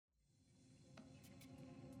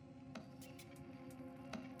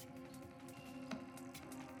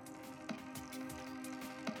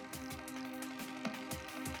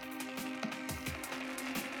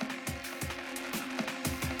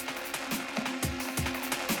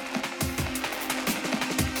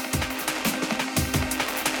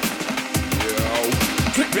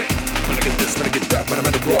I get this, when I get that, when I'm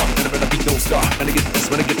at the rock, when I'm at the beat, don't stop. When I get this,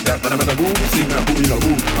 when I get that, when I'm at the move, see now, who you know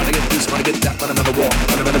who. When I get this, when I get that, when I'm at the rock,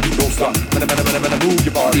 when I'm at the beat, don't stop. When I'm at the move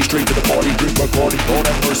your body straight to the party, drink Bacardi, Lord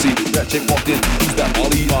have mercy. That chick walked in, who's that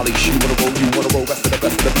Molly? Molly, she wanna roll, you wanna roll, best of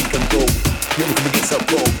the beat control. You're looking to get some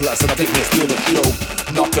gold, plus, and I think it's still a show.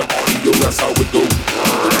 Knock them on, yo, that's how it goes.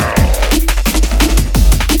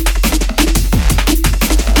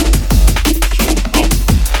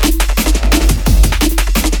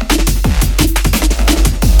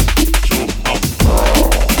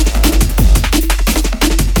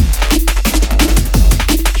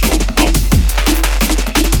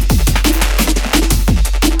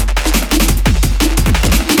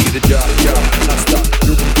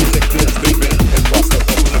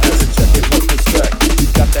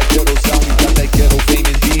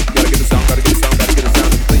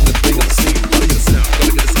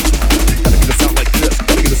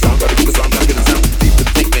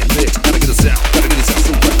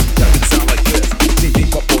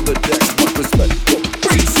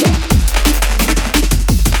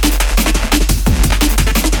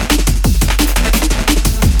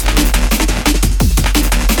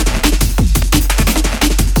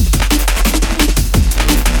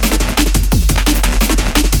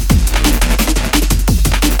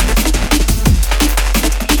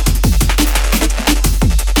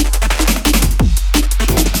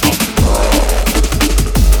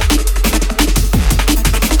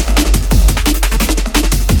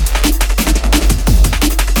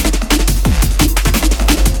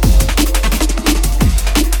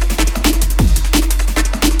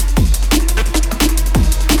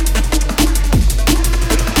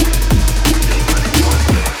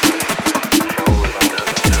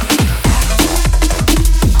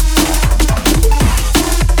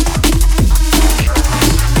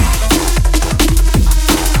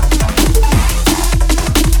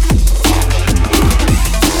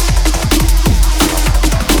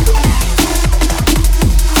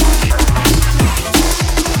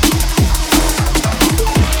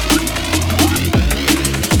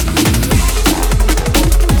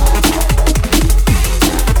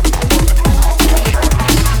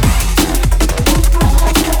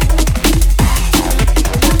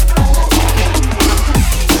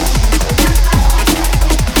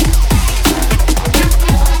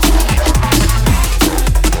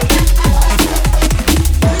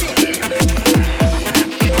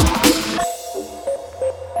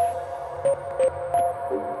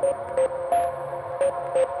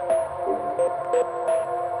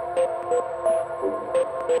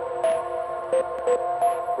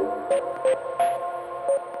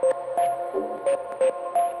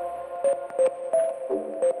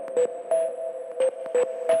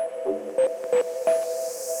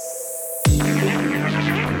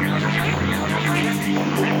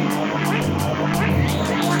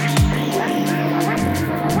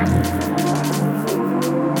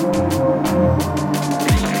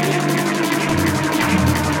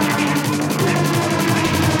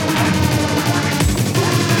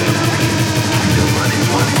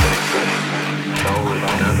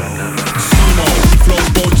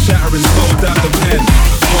 Shattering, slow down the pen.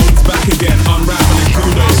 Phones back again, unraveling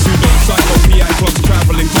kudos.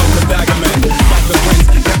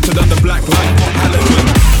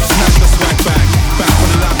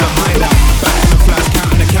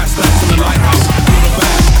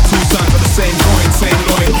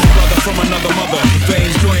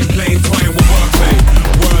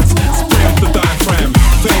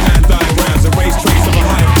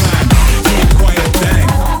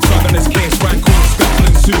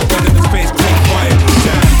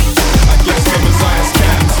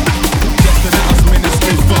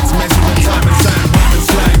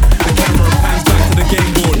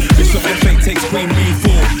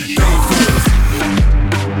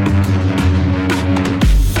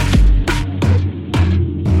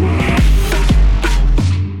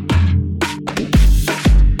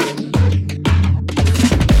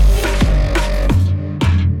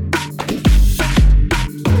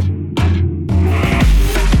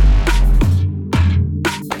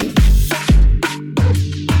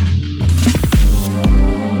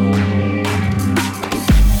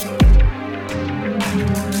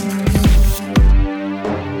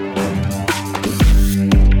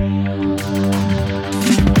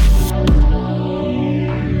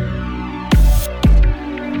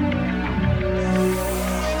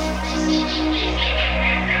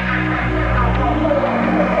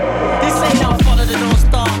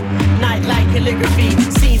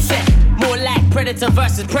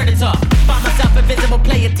 monitor. Find myself invisible,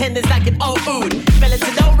 play attendance like an old ood. Fell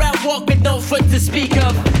into no round walk with no foot to speak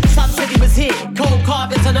of. Some said he was here, cold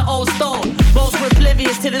carvings on the old stone. Most were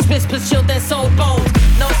oblivious till his whispers chilled their soul bones.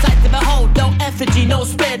 No sight to behold, no effigy, no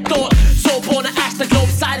spare thought. So born to ash the globe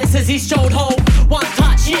silences he showed home. One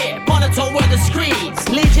touch, yeah, monotone were the screams.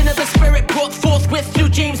 Legion of the spirit brought forthwith through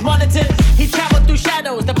dreams monitored. He traveled through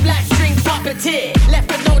shadows, the black string puppeteer.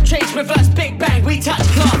 Left with no trace, reverse big bang, retouch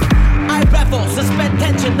clock. I revel, suspend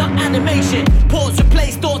tension, not animation. Pause,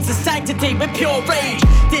 replace thoughts of sanctity with pure rage.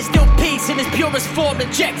 Distill peace in its purest form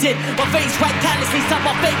ejected. My face white callously, some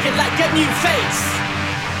are vacant like a new face.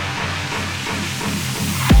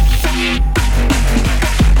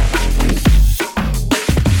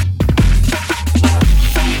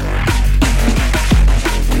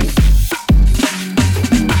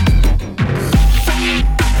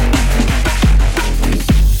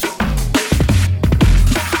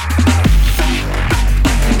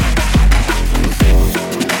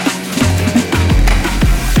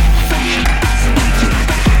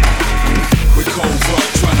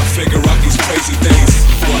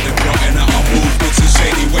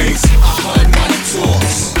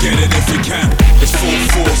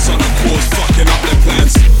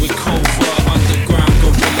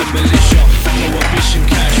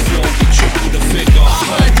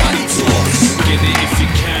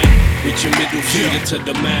 To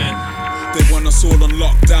the man. They want us all on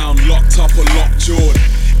lockdown, locked up or lockjawed.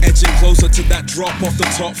 Edging closer to that drop off the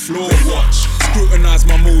top floor. Watch, scrutinize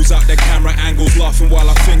my moves out their camera angles, laughing while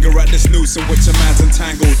I finger at this noose in which a man's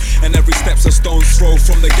entangled. And every step's a stone's throw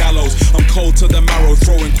from the gallows. I'm cold to the marrow,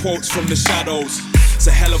 throwing quotes from the shadows. It's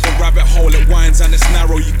a hell of a rabbit hole, it winds and it's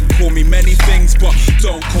narrow. You can call me many things, but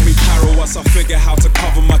don't call me Paro. As I figure how to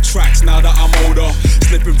cover my tracks now that I'm older.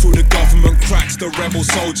 Slipping through the government cracks, the rebel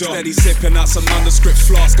soldier. Steady sipping out some nondescript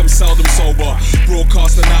flask, I'm seldom sober.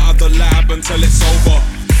 Broadcasting out of the lab until it's over.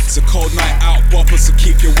 It's a cold night out, bopper, so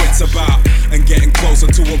keep your wits about. And getting closer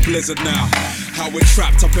to a blizzard now. How we're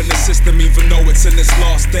trapped up in the system even though it's in its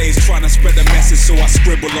last days. Trying to spread a message so I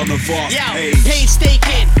scribble on a vast page.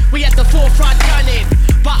 Painstaking, we at the forefront gunning.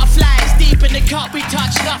 Butterflies deep in the cup, we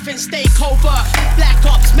touch nothing, stay covert. Black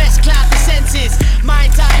ops, mess cloud the senses.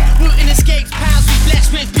 Mind eye, rooting escapes, pounds we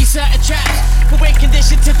blessed with, be certain traps. But we're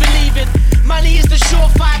conditioned to believe in. Money is the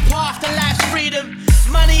surefire path to life's freedom.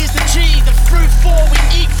 Money is the tree, the fruit for we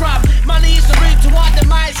eat from. Money is the root to our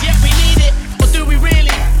demise, yet we need it. Or do we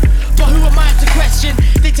really? But who am I to question?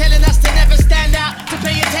 They telling us to never stand out, to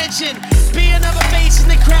pay attention. Be another face in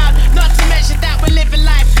the crowd, not to mention that we're living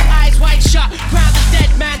life eyes wide shut, crowd of death.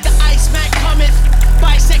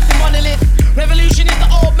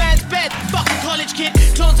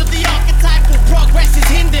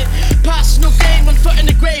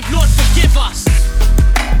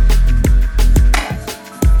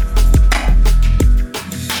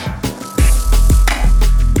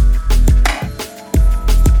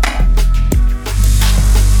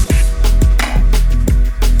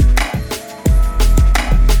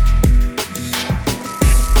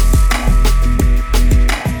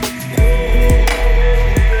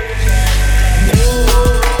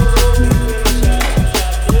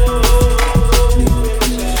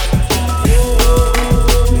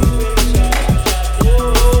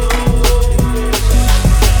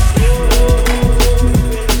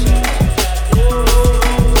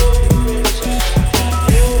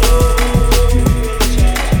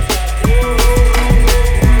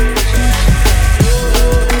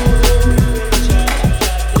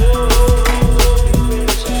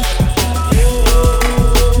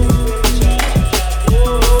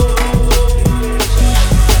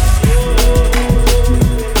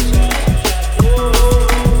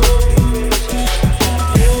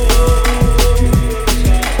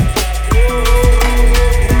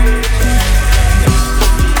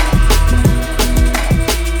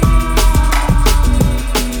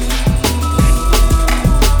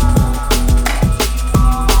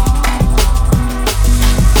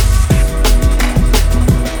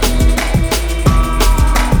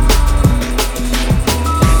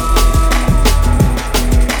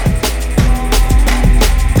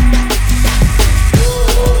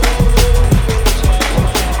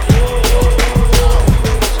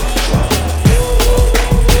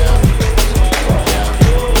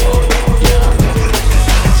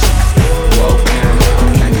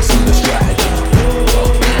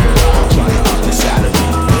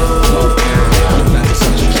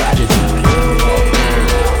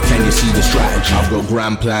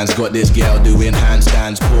 grand plans. Got this girl doing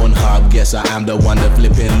handstands, Pornhub. Guess I am the one that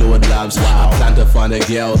flipping Lord loves. I plan to find a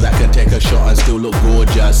girl that can take a shot and still look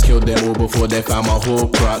gorgeous. Killed them all before they found my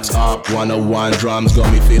Horcrux. Up 101 drums got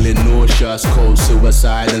me feeling nauseous. Cold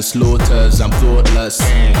suicide and slaughters, I'm thoughtless.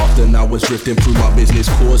 Often I was drifting through my business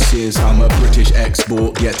courses. I'm a British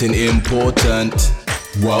export, getting important.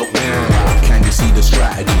 Whoa, can you see the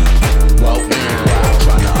strategy? Whoa,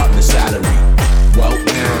 trying to up the salary. Whoa,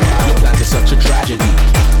 your plans are such a tragedy.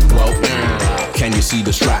 Whoa, can you see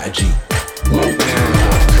the strategy? Whoa,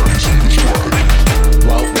 can you see the strategy?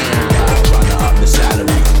 Whoa, trying to up the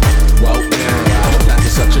salary. Whoa, your plans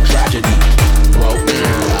are such a tragedy. Whoa,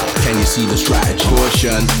 can you see the strategy?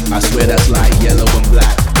 Caution, I swear that's like yellow and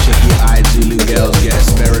black. Shaky eyed Zulu girls get a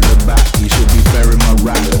spare in the back. You should be fair in my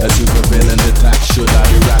rap, a super villain attack. Should I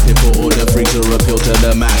be rapping for all the freaks or appeal to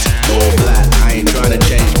the mass? All black, I ain't trying to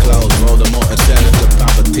change clothes. Voldemort and Senator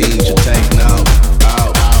Palpatine should take note. Oh,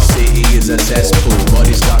 city is a cesspool,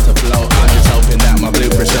 bodies start to float. I'm just hoping that my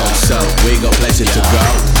blueprints don't so. We got places to go.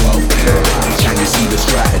 Whoa, can you see the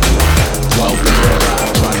strategy? Whoa,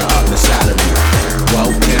 trying to up the salary. Whoa,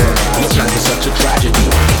 your plans are such a tragedy.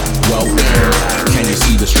 Whoa, can you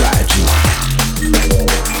see the strategy?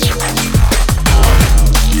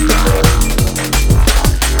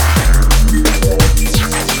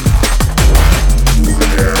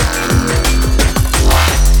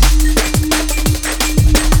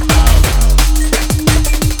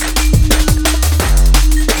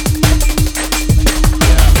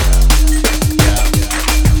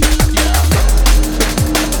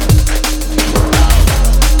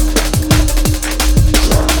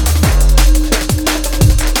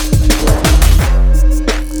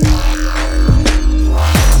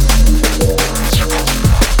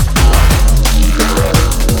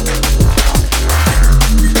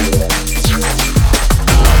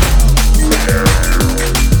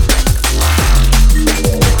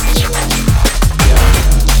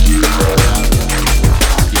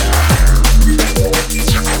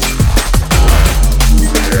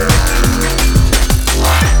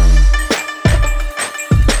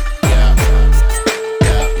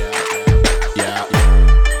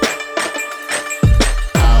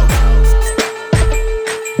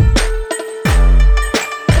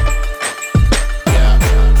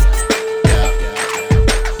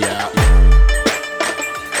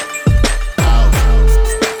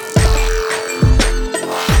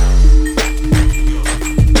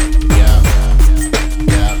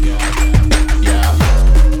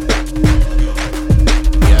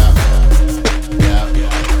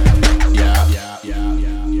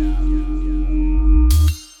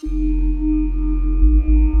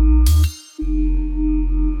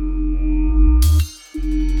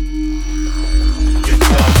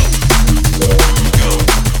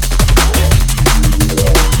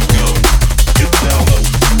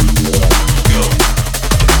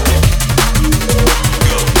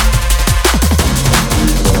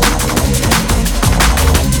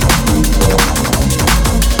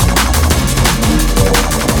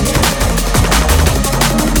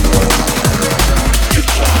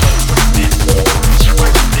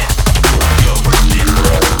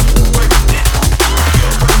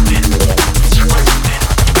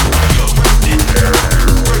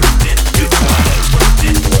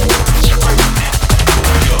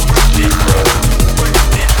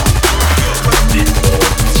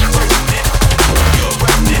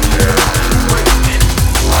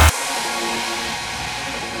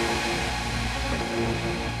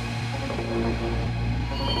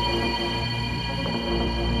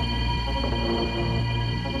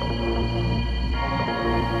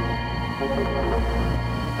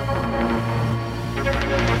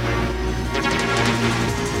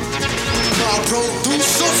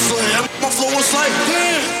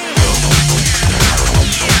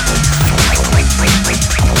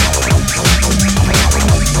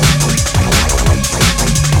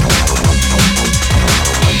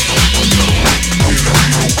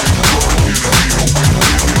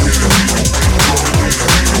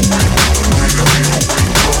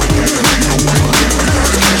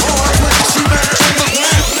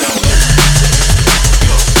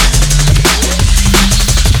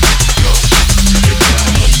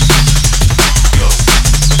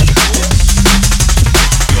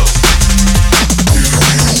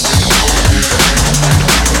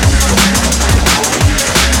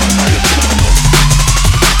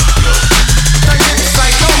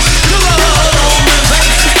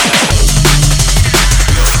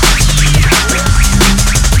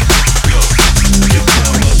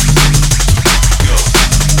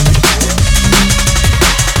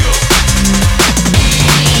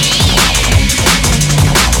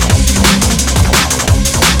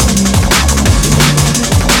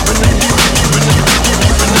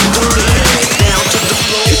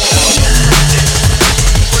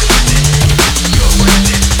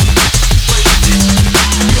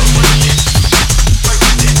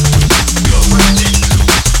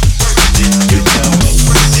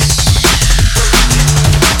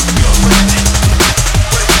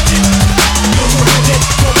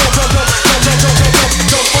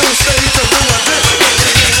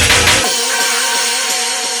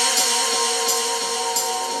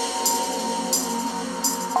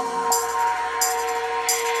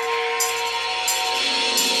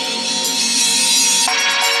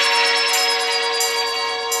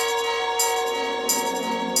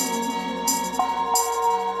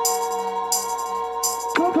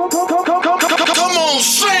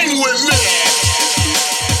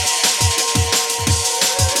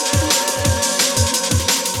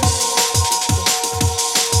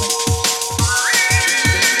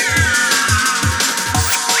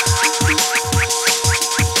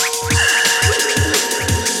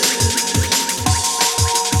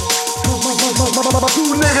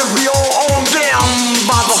 we all on down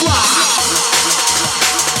by the fly.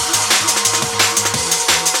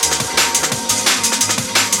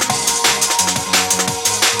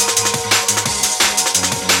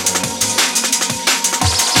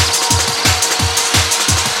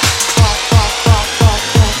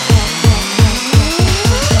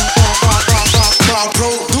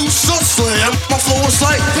 Producer slam, my flow is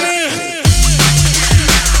like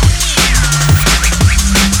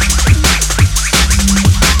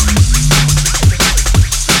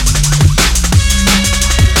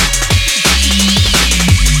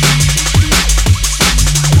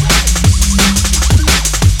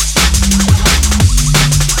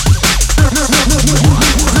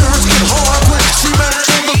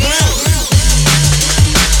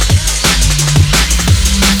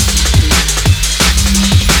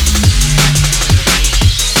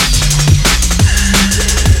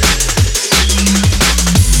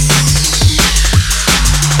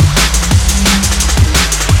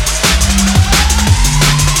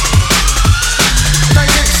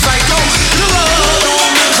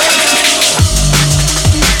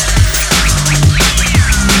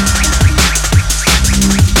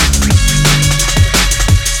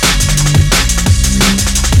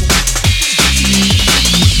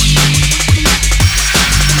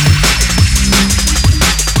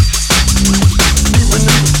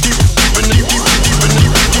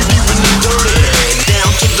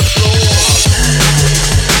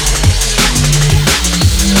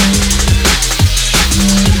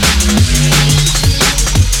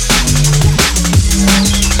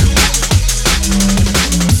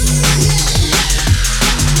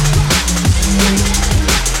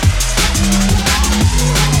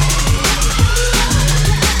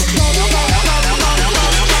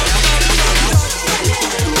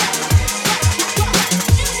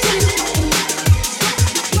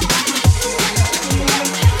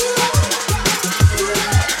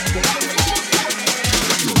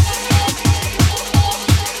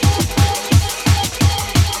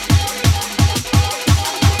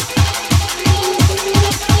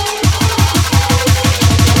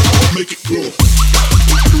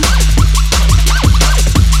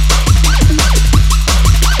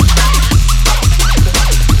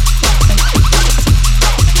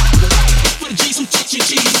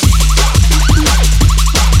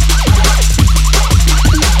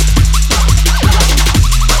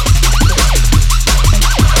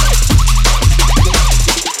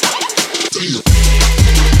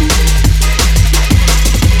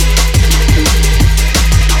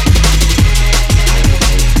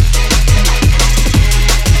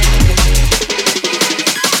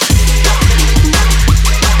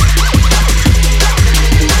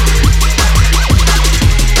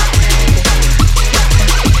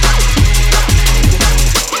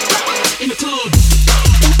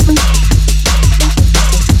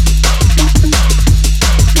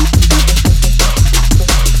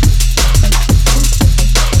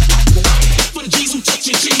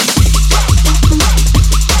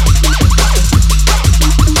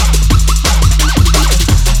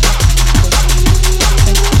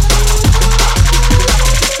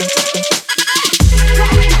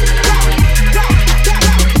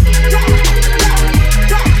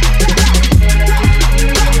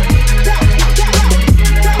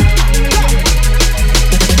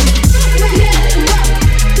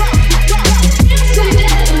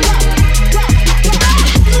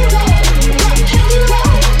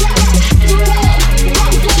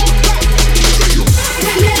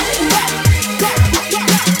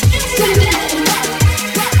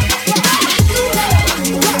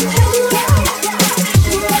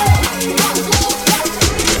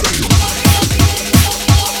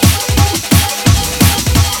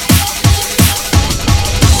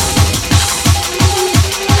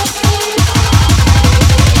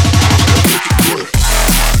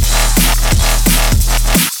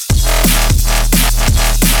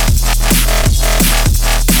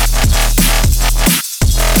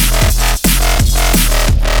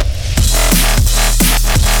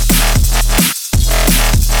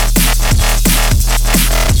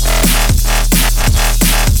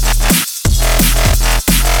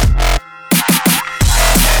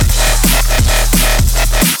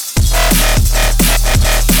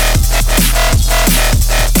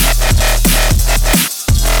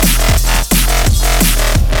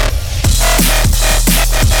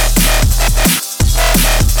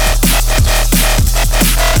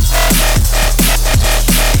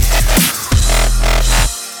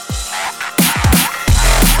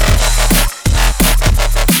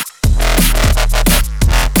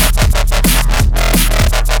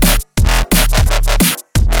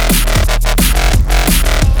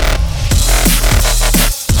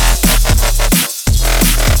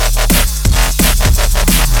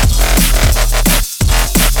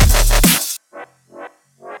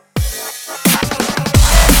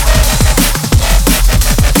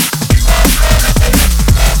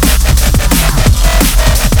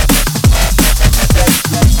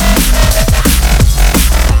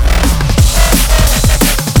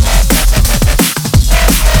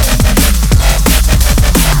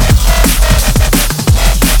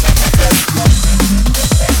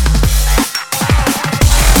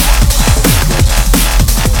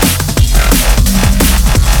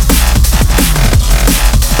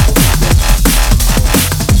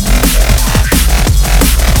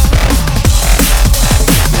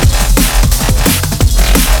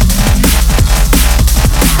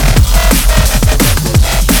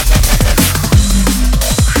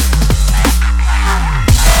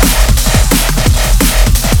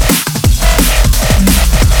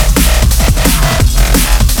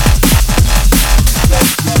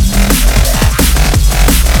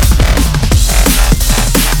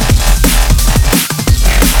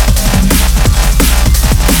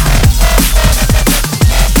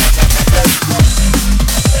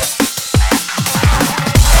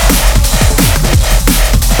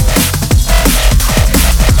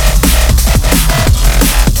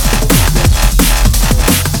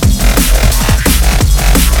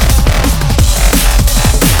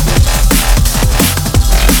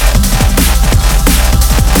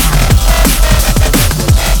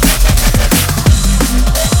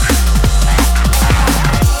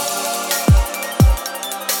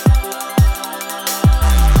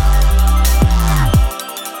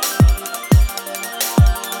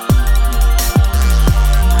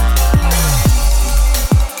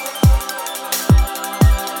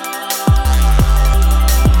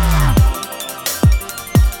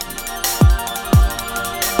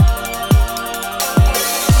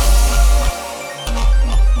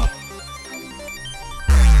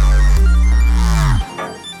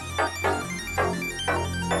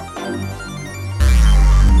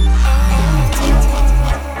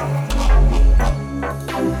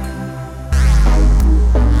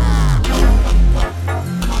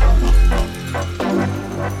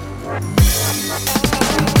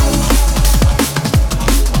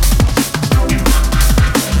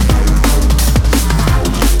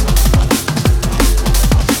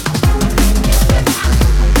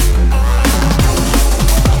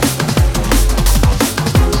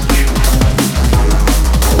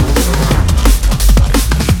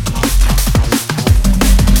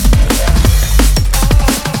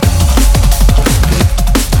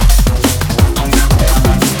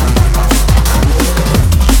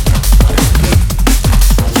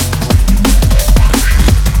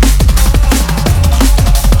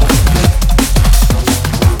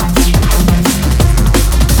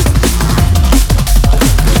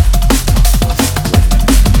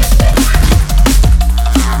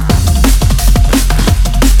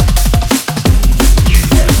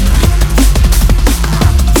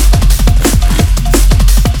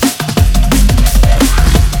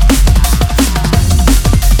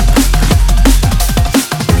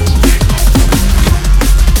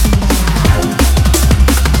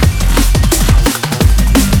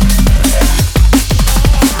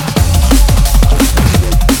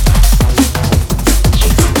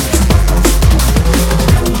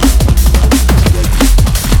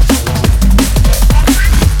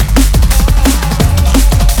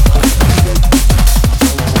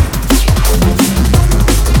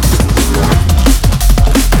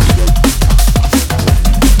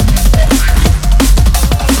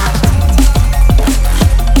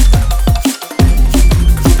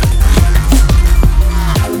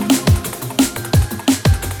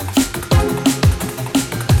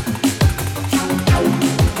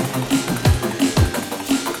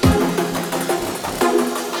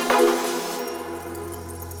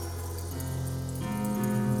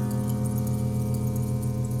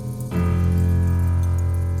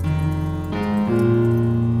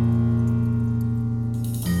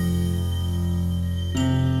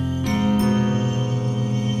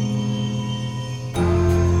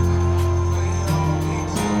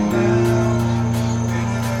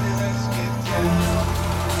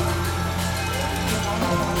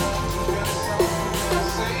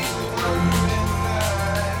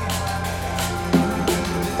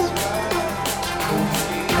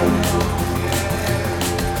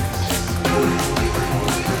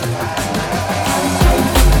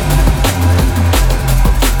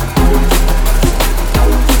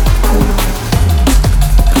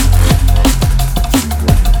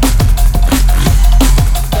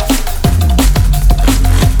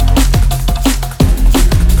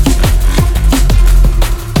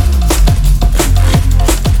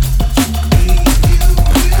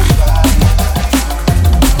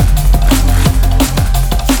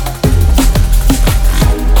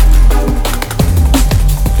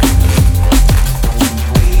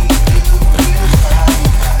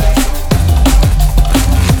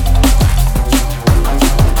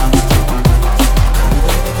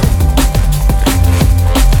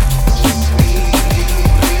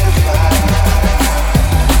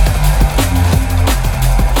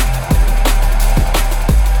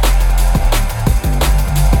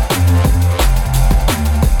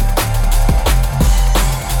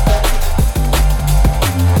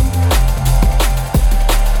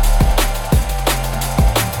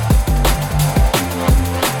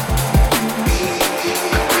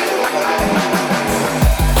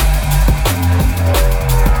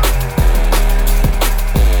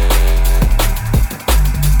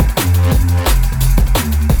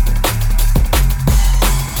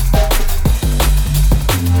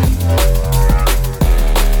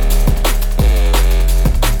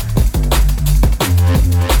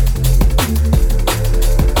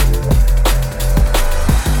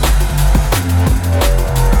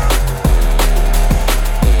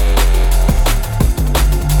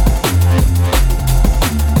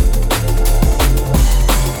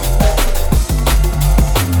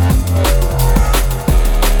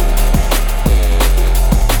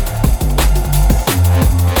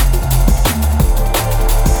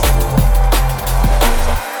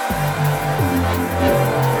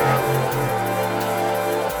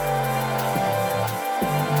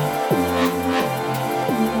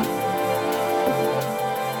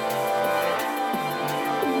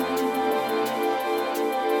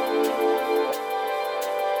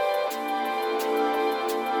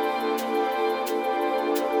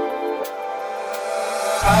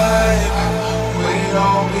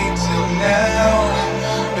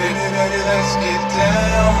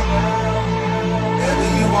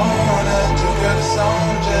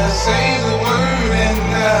say the word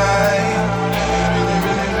and I really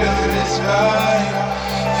feel this vibe.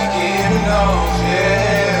 You're getting off,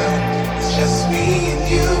 yeah. It's just me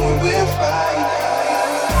and you and we're fine.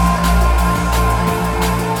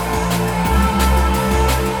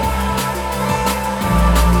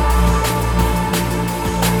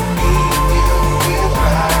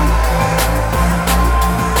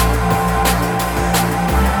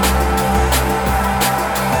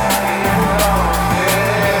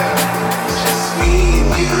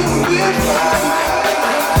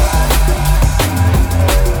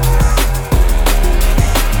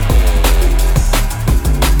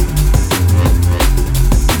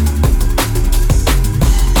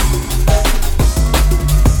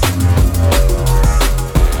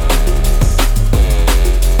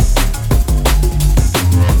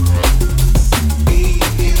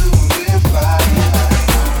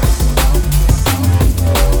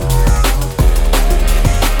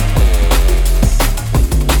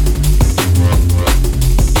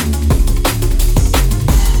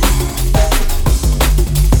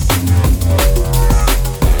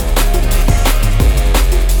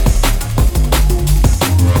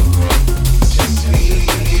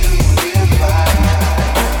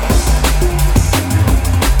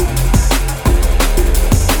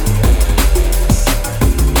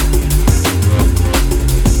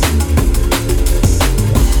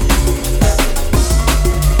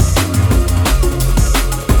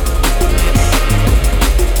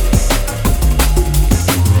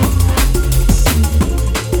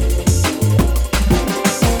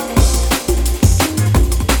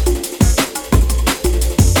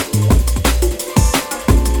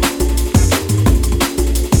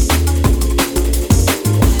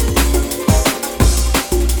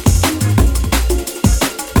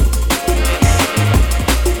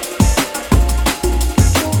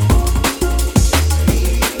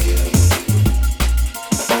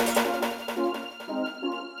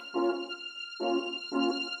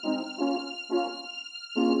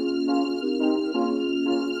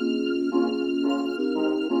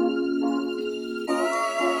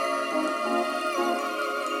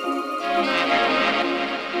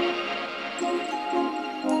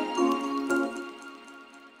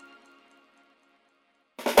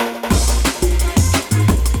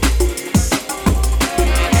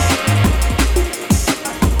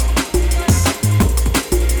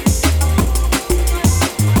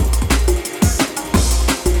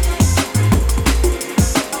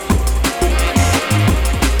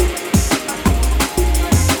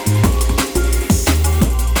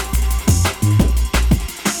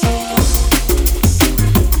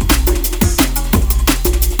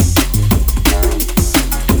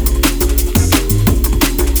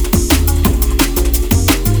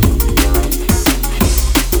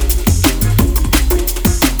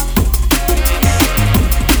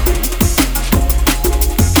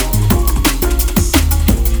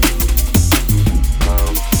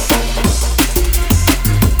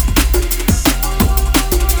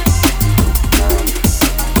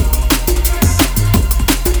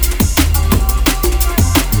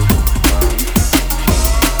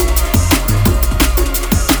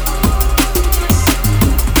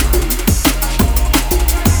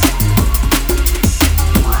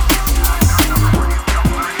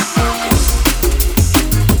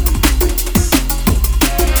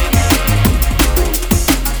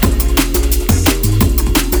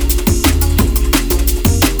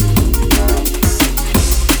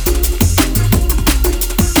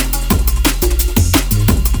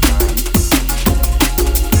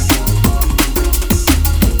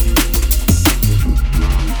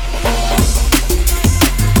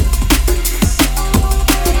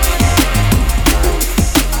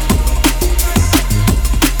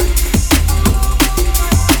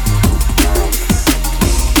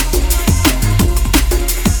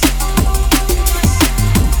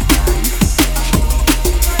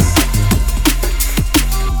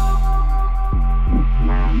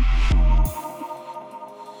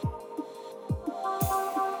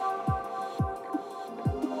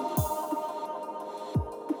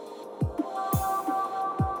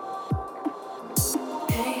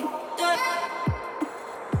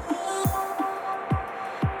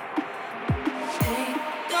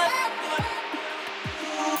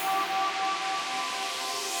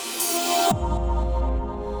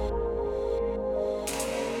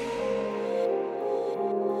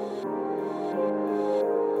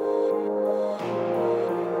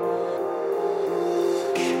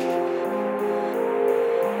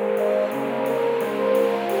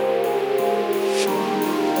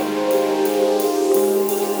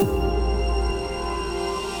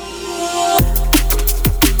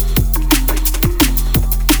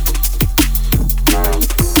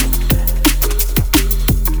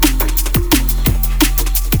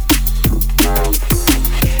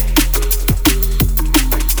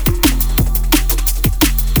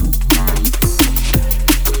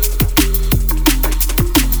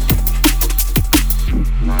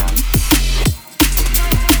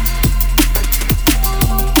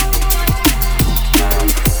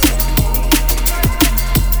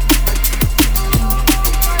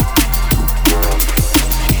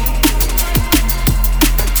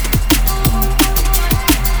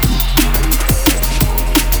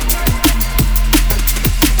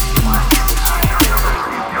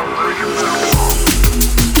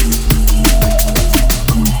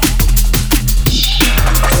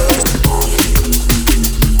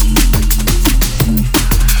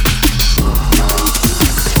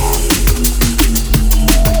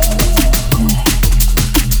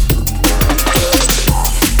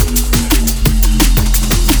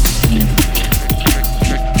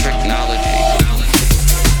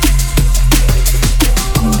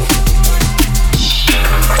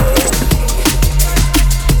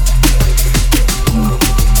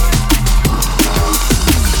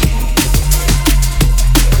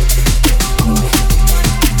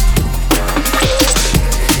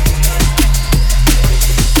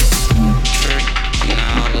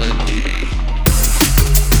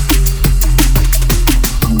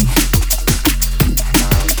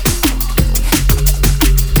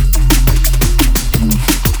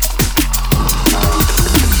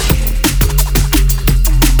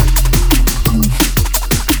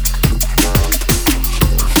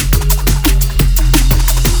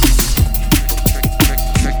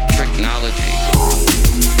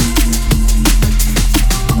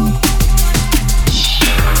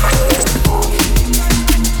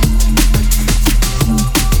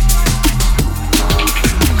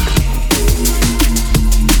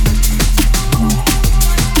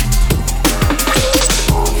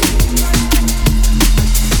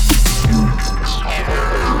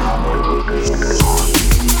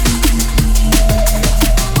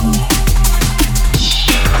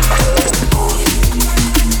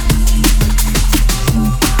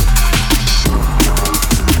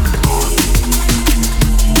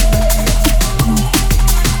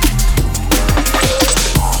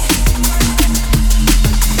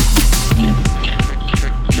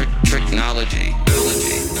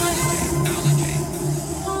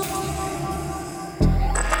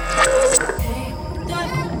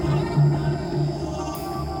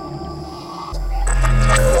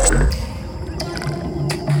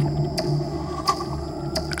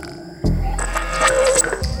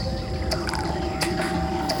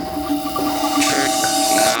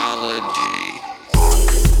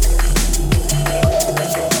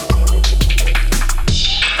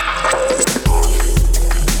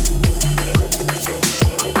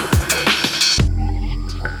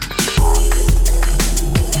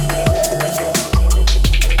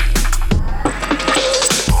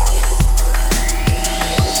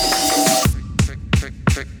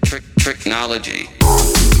 technology.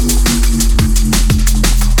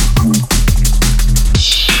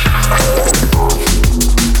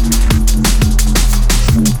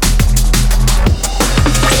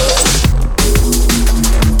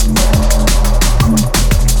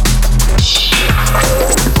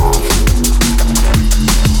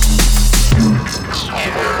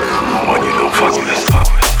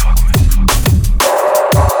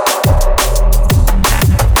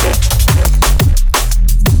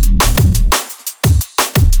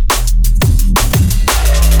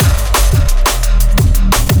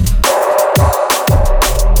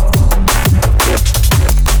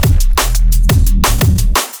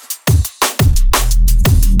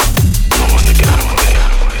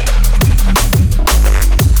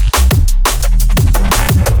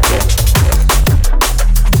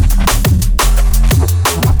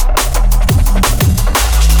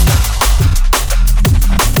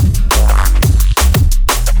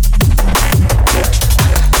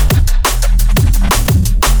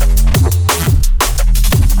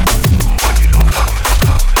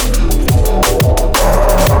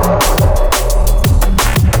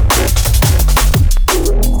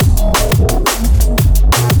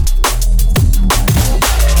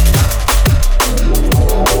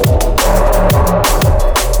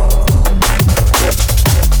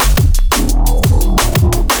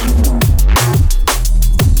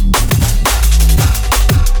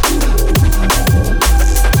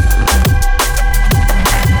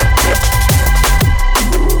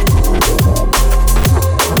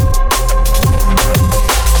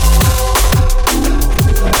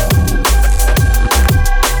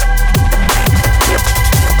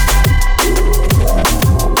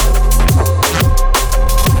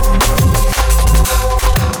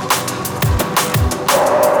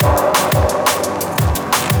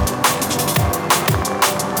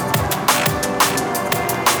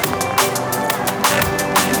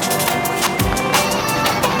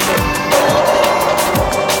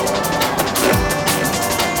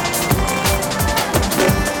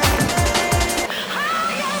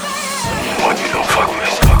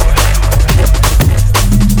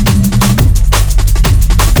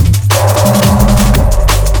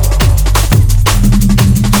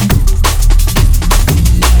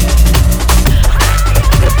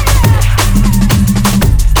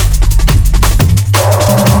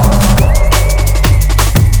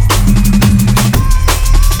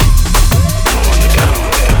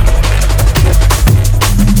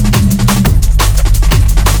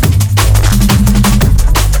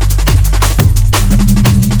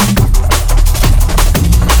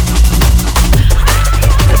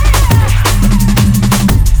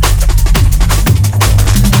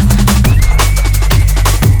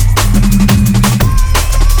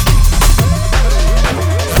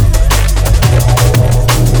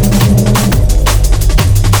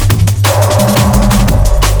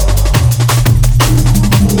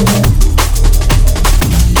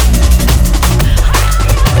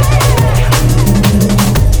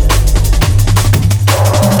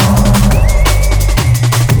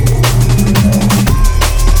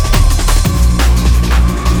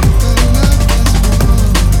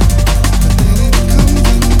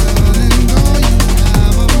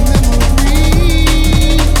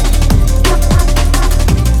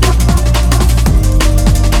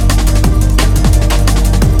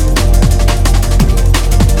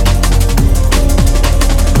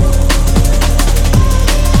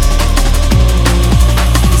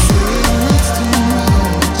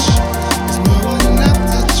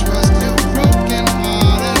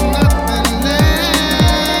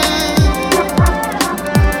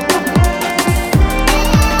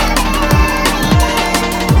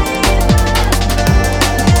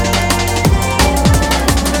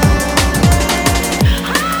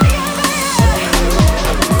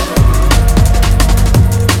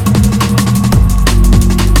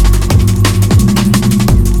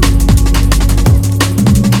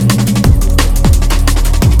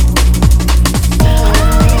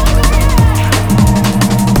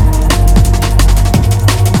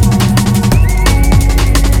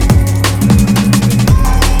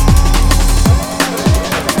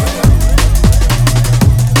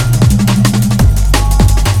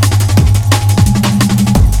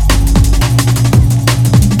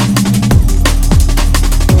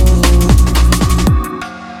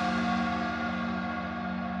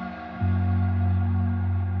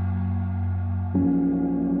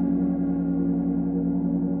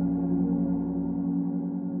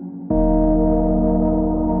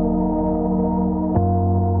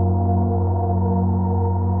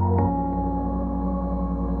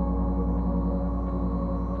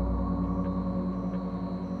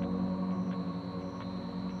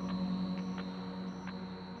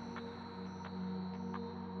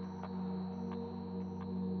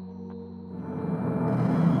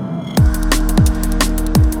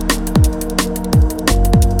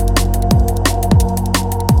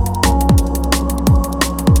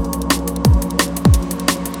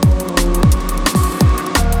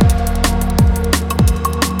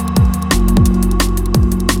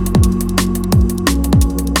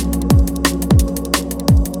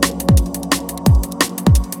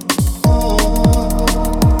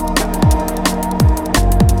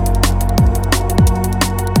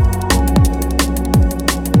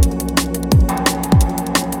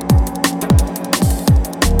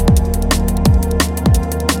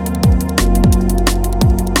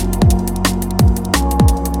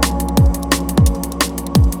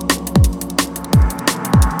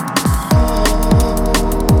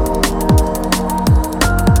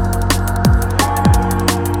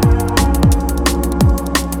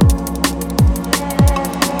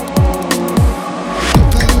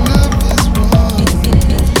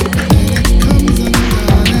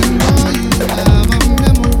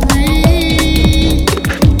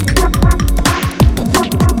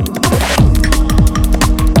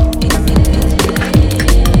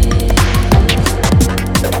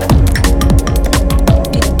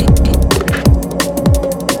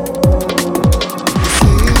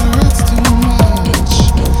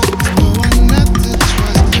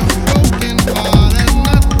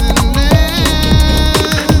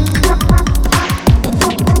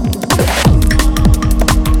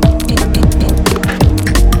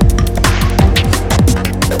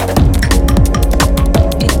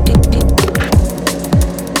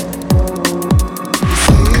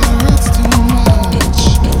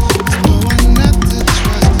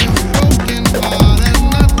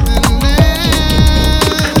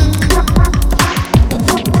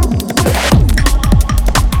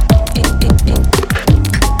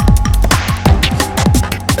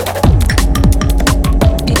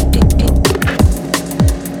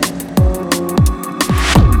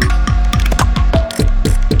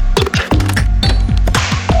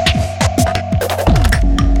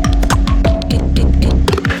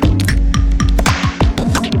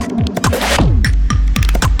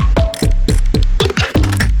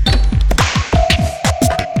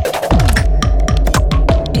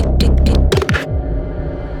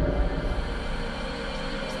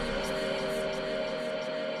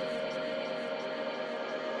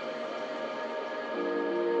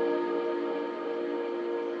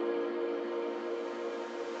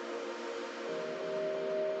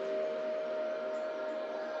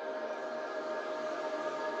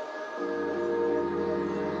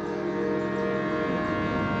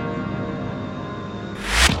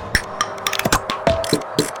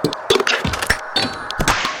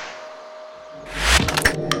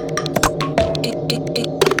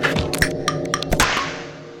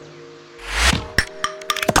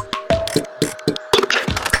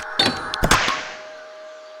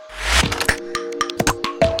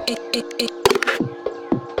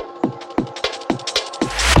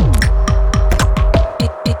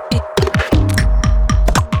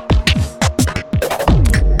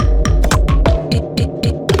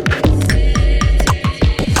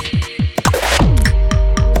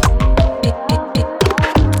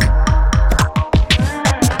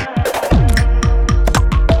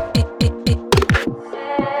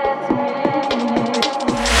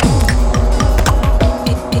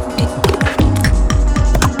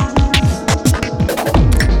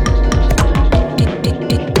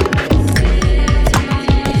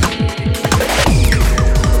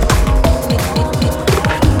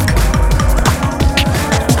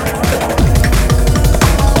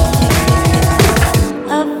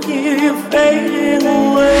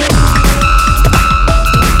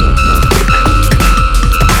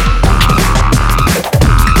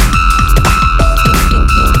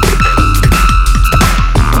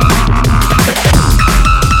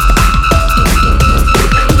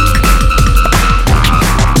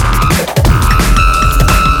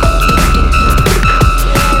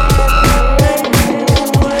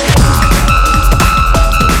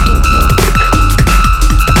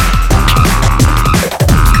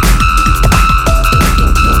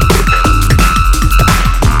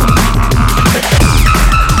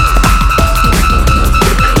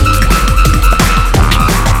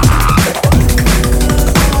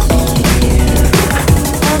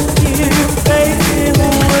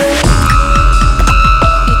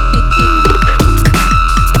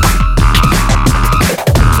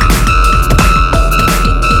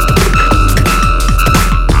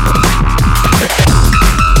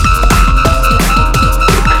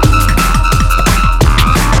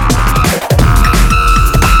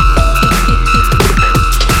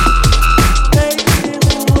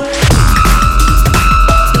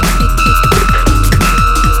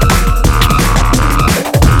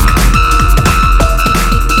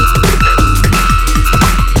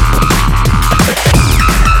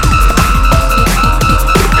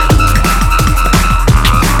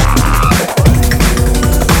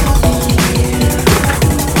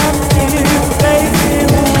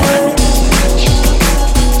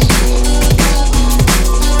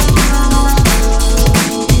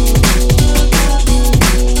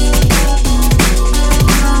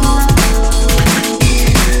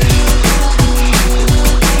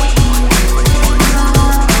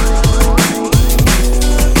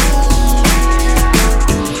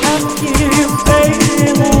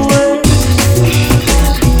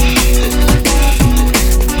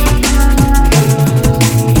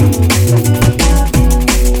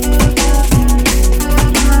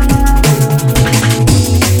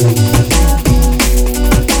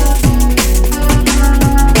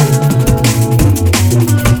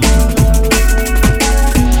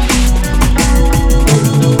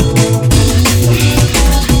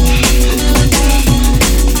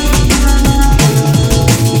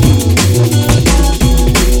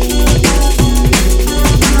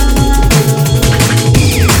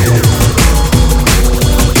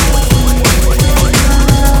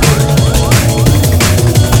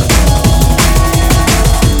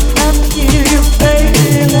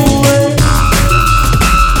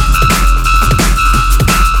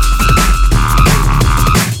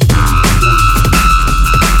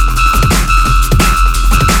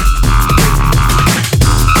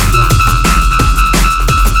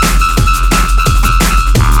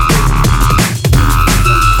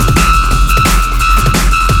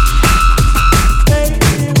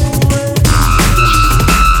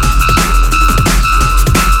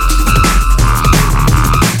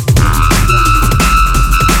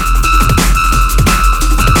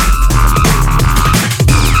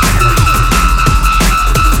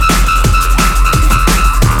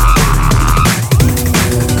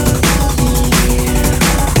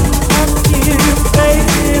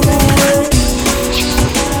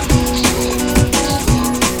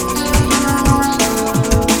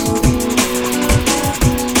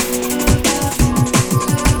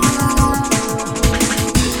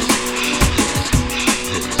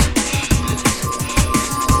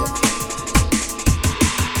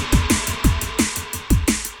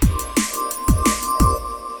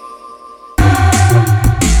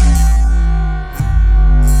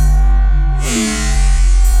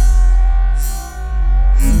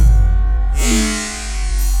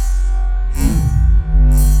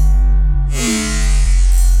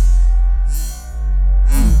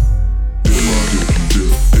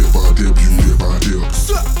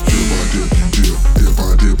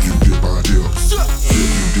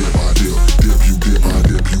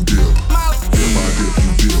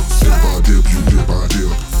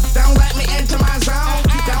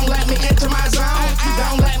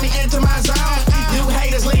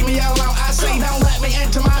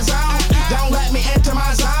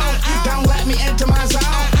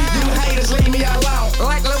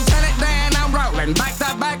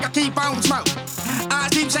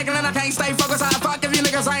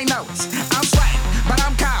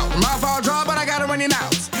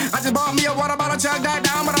 just bought me a water bottle, chug that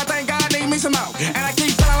down, but I think I need me some more. And I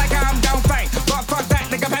keep feeling like I'm gon' faint. Fuck that,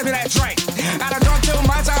 nigga, pass me that drink. I done drunk too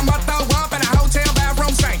much, I'm about to throw up in a hotel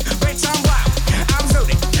bathroom sink. Bitch, I'm wild, I'm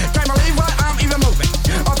zooted. Can't believe what I'm even moving.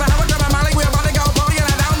 Off the hell of my Molly, we're about to go booty, and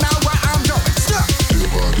I don't know what I'm doing. Stuck.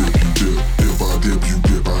 Dip, I dip, you dip. Dip, I dip, you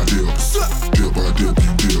dip, I dip. Stuck. Dip, I dip,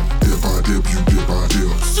 you dip. Dip, I dip, you dip, I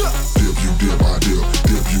dip. Stuck. Dip, you dip, I dip.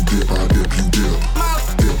 Dip, you dip, I dip, you dip. Molly.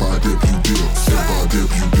 Dip, I dip, you dip. Dip, I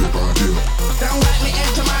dip, you dip, I dip. Don't let me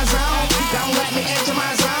into my zone. Don't let me into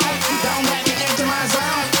my zone. Don't let me into my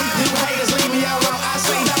zone. You haters leave me alone. I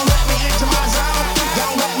say don't let me into my zone.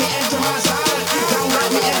 Don't let me into my zone. Don't let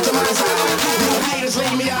me into my zone. You haters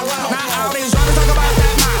leave me alone. Now all these rappers talk about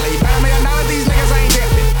that Molly, but I mean none of these niggas ain't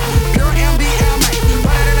dipping. Pure MDMA.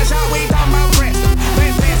 Put it in the shot, we talking about Princeton.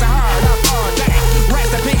 Been dancing hard up all day.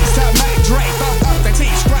 Rest in peace to Make Dre. Fuck up the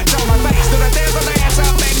teeth, scratch on my face. Do the dance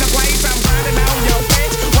up in the place. I'm grinding on your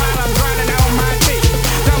bitch while I'm grinding on my teeth.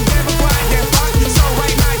 Don't give a fuck, get fucked. So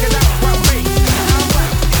right now you don't want me. I'm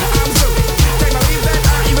wild, I'm zooted. Can't believe that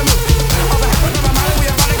I even moved. All the hell of my Molly, we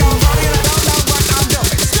about to go party, and I don't know what I'm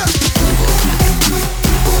doing. Stuck.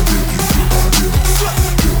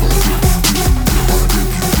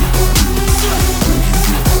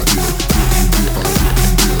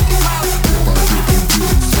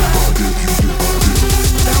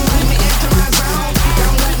 Don't let me into my zone.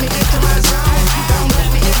 Don't let me into my zone. Don't let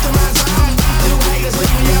me into my zone. You haters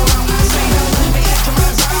leave me alone. I say don't let me into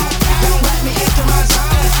my zone. Don't let me into my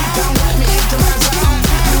zone. Don't let me into my zone.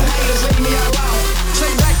 You haters leave me alone. She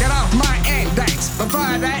licking off my index.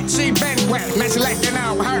 Before that, she been wet. Now she licking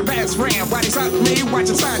on her best friend. While he suck me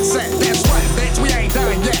watching sunset. That's what, bitch, we ain't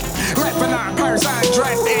done yet. Lifting on her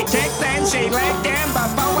undressed. It kicked, then she licked in.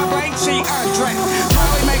 Before I blink, she undressed.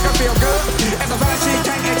 Molly make her feel good. It's a fun she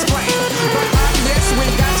can't explain. But yes, we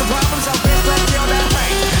got some problems, so bitch, let's kill that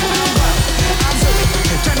pain. I'm wild, I'm zooted.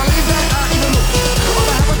 Can't believe that I even moved. All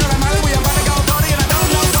the hell of Molly, we about to go party, and I don't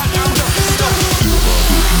know what I'm doing. Stuck. Don't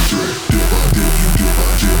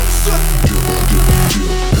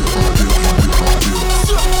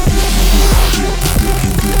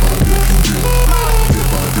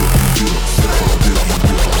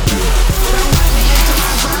let me into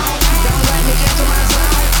my zone. Don't let me into my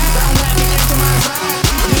zone. Don't let me into my zone.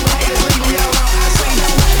 You haters leave me alone. I say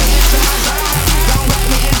don't let me into my zone. Don't let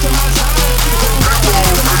me into my zone. Don't let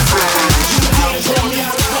me into my zone. You haters leave me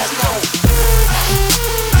alone.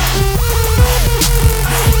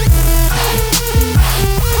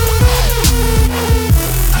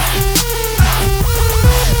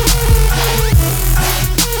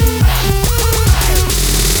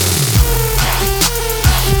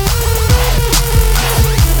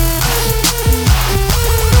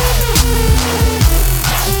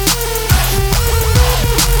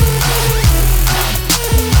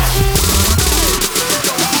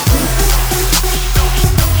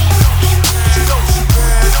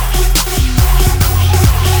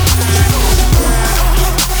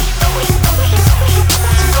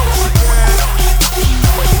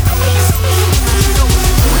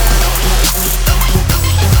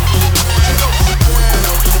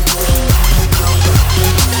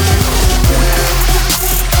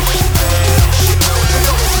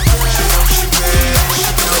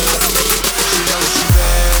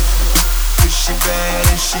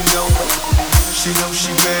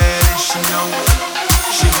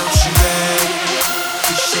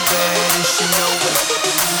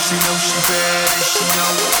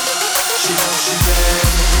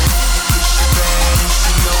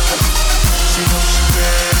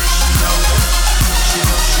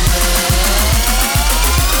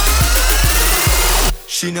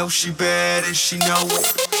 She know she bad and she know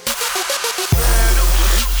it. She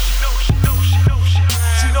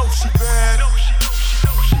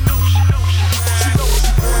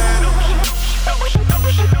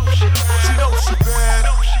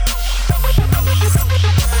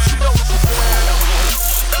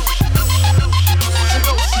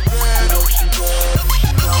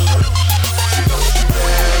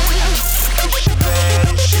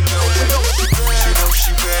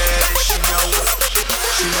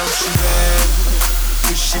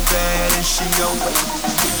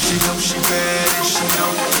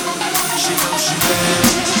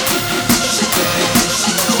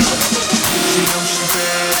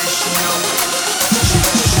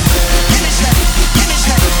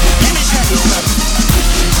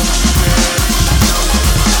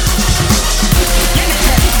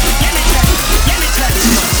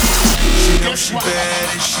know she bad.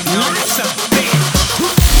 She know she bad.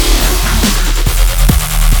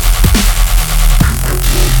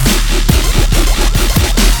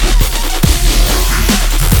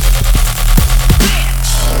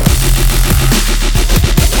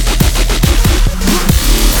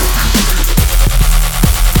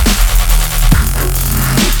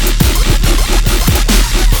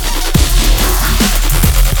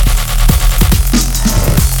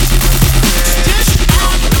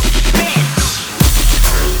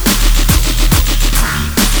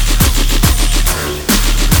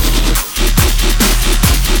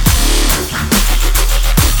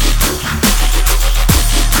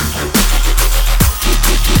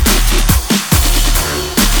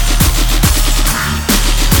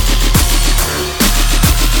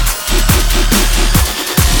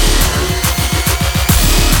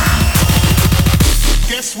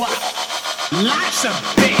 what? Life's a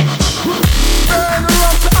bitch. Burn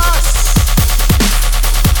up to us.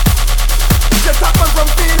 Get up from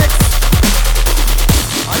Phoenix.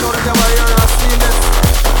 I know that they were here and seen this.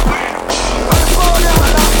 California,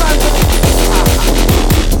 Los Angeles.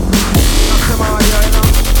 Knock them out here, you know.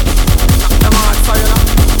 Knock them out, so you know.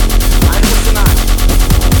 And listen on.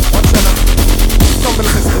 Watch out now. Stumble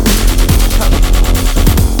system.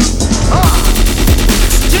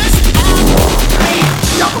 Just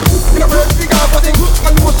in a bird big half a thing.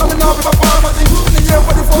 And most of me now with a farm a thing. In the year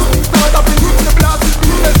for the first thing start a thing. In the blast is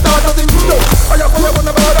being let's start a thing. No, I have fire on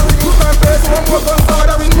the border thing. Time place one more gun start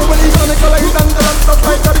a ring. Revolution, Nicolai, and the land stuff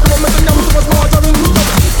like that. Come and I'm so much more jamming.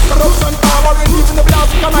 Corruption, powering. Even the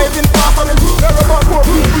blast can I even pattering. There are about more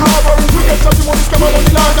people harboring. We get such a money scam on the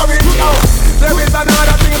laundering. There is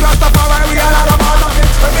another thing. Rastafari, we got a part of it.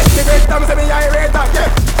 Investigate them, say me I rate that, yeah.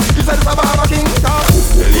 He said it's a Baba King.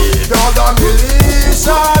 The leader of the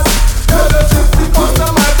militias. Tell the 50%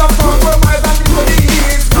 might have compromised and into the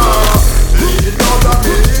east. Leader of the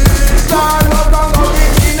militias. Love and go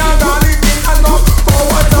in and go living and go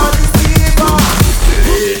forward to the deceiver.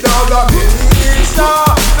 Leader of the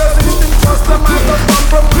militias. The 50% might have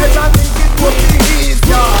compromised and into the east.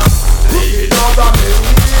 Leader of the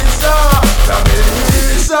militias. The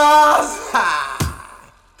militias.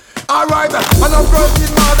 Alright, enough girls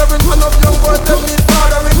need mothering, enough young boys them need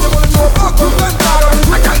fathering. They wanna know about guns and gathering.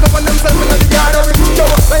 I can't govern themselves in the gathering. Yo,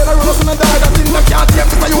 they are rusting and dagger-ting. They can't tame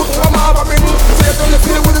this, I use for a mobbering. So you don't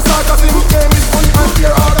feel with the sarcasm. Game is funny and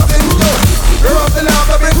fear all the things. Yo, you're off the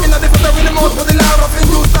lava thing. In a different in the mouth for the lava thing.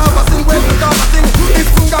 You stop a thing, when the lava thing. It's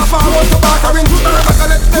finger forward to battering. Never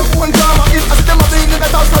collect them phone drama. It's as if them a thing in the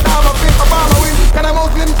house for lava thing. Obama win. Can a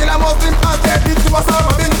Muslim kill a Muslim? As they did to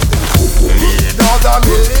Osama bin. Lead of the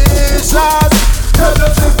militias. Tell the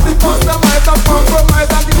 50% might have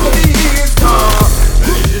compromised and into the east.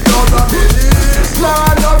 Lead of the militias.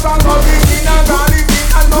 Love and go in and go living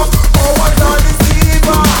and no forward to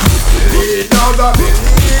deceiver. Lead of the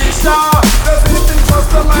militias. The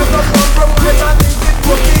 50% might have compromised and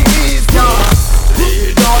into the east.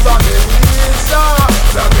 Lead of the militias.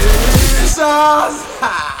 The militias.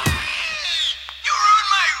 You ruined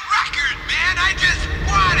my record, man. I just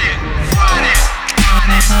want it.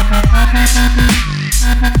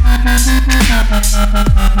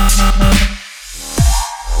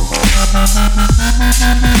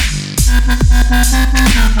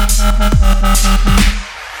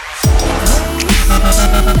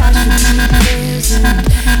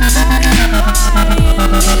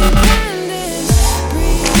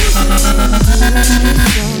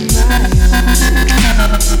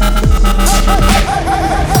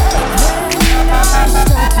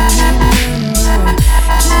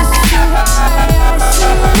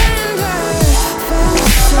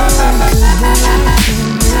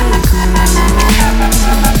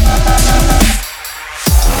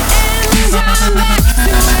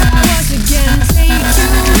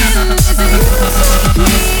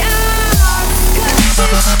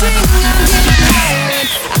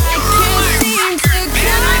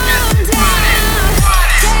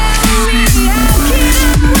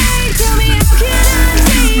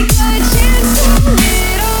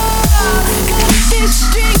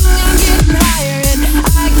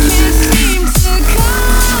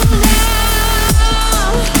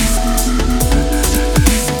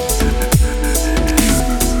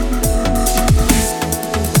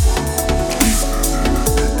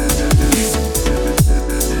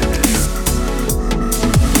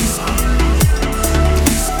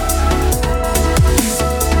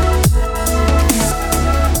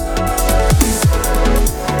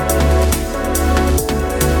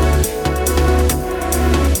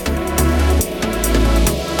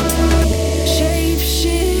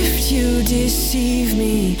 Deceive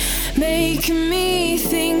me, make me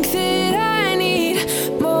think that I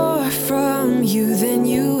need more from you than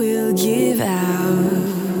you will give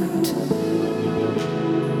out.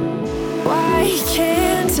 Why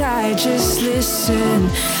can't I just listen?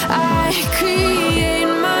 I create